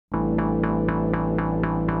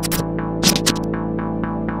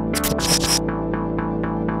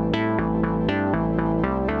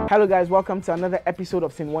Hello guys, welcome to another episode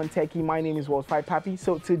of Sin One Techie. My name is Wifi Papi.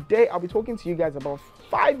 So today I'll be talking to you guys about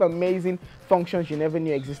 5 amazing functions you never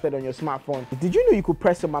knew existed on your smartphone. Did you know you could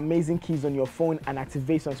press some amazing keys on your phone and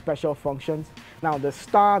activate some special functions? Now the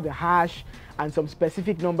star, the hash, and some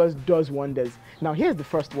specific numbers does wonders. Now here's the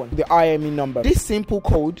first one, the IME number. This simple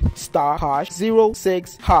code, star hash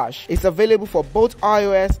 06 hash, is available for both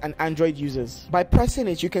iOS and Android users. By pressing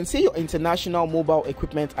it, you can see your international mobile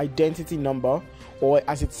equipment identity number, or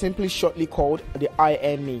as it's simply shortly called, the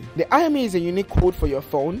IME. The IME is a unique code for your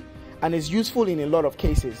phone and is useful in a lot of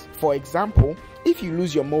cases. For example, if you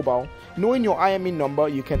lose your mobile, knowing your IME number,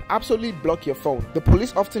 you can absolutely block your phone. The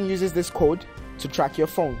police often uses this code to track your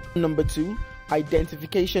phone. Number 2,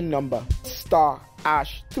 identification number. Star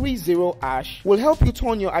hash 30 hash will help you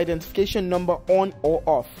turn your identification number on or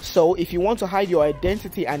off. So if you want to hide your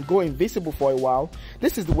identity and go invisible for a while,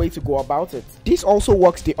 this is the way to go about it. This also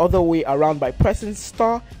works the other way around by pressing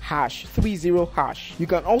star hash 30 hash. You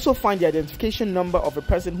can also find the identification number of a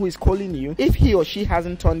person who is calling you if he or she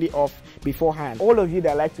hasn't turned it off beforehand. All of you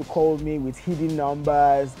that like to call me with hidden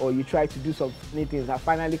numbers, or you try to do some funny things, I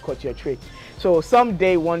finally caught your trick. So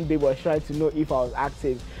someday one babe was trying to know if I was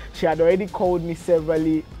active. She had already called me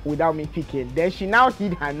severally without me picking. Then she now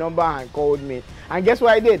hid her number and called me. And guess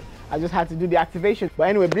what I did? I just had to do the activation. But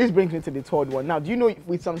anyway, this brings me to the third one. Now, do you know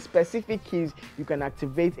with some specific keys, you can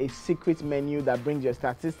activate a secret menu that brings your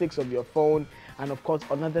statistics of your phone and of course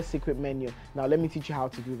another secret menu. Now, let me teach you how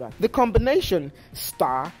to do that. The combination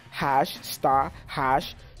star hash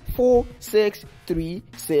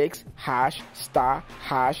 4636 hash star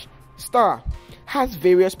has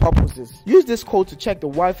various purposes. Use this code to check the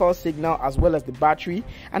Wi-Fi signal as well as the battery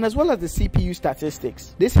and as well as the CPU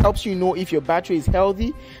statistics. This helps you know if your battery is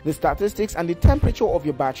healthy, the statistics and the temperature of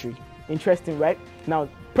your battery. Interesting, right? Now,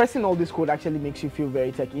 pressing all this code actually makes you feel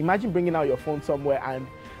very techy. Imagine bringing out your phone somewhere and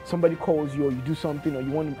somebody calls you, or you do something, or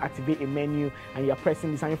you want to activate a menu and you're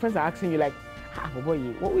pressing this and your friends are asking you like, boy,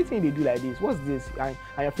 what do you think they do like this? What's this? And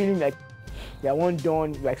you're feeling like yeah, one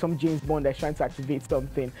done, like some James Bond that's trying to activate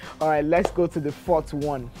something. All right, let's go to the fourth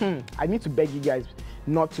one. I need to beg you guys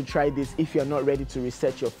not to try this if you're not ready to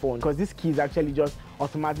reset your phone, because this key is actually just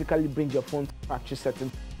automatically bring your phone to factory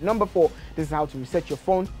settings. Number 4, this is how to reset your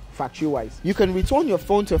phone factory wise. You can return your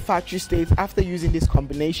phone to factory state after using this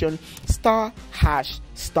combination star hash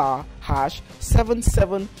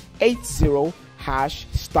 7780 hash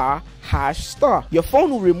star. Your phone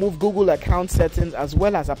will remove Google account settings as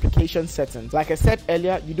well as application settings. Like I said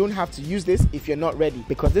earlier, you don't have to use this if you're not ready,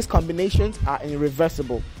 because these combinations are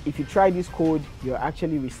irreversible. If you try this code, you're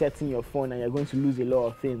actually resetting your phone and you're going to lose a lot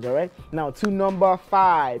of things. All right, now to number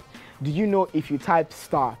 5. Did you know if you type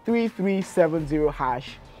star 3370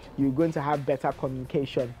 hash, you're going to have better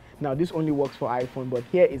communication? Now this only works for iPhone, but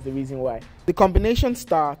here is the reason why. The combination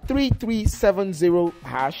star 3370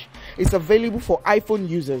 hash is available for iPhone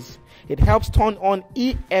users. It helps turn on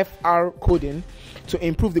EFR coding to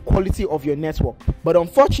improve the quality of your network. But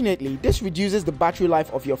unfortunately, this reduces the battery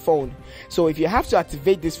life of your phone. So if you have to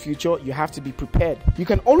activate this feature, you have to be prepared. You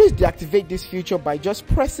can always deactivate this feature by just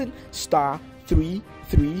pressing star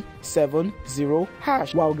 3370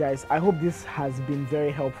 hash. Wow guys, I hope this has been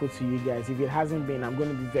very helpful to you guys. If it hasn't been, I'm going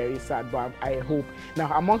to be very sad, but I hope.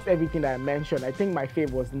 Now, amongst everything that I mentioned, I think my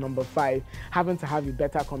favorite was number 5, having to have a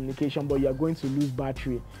better communication, but you're going to lose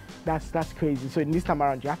battery. That's crazy. So in this time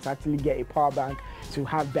around, you have to actually get a power bank to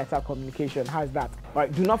have better communication. How's that? All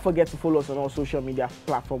right, do not forget to follow us on all social media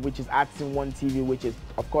platforms, which is @Sin1TV, which is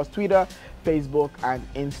of course Twitter, Facebook and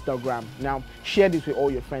Instagram. Now share this with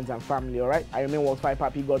all your friends and family. All right, I remain Wifi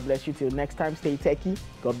Papi. God bless you till next time. Stay techie.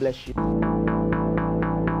 God bless you.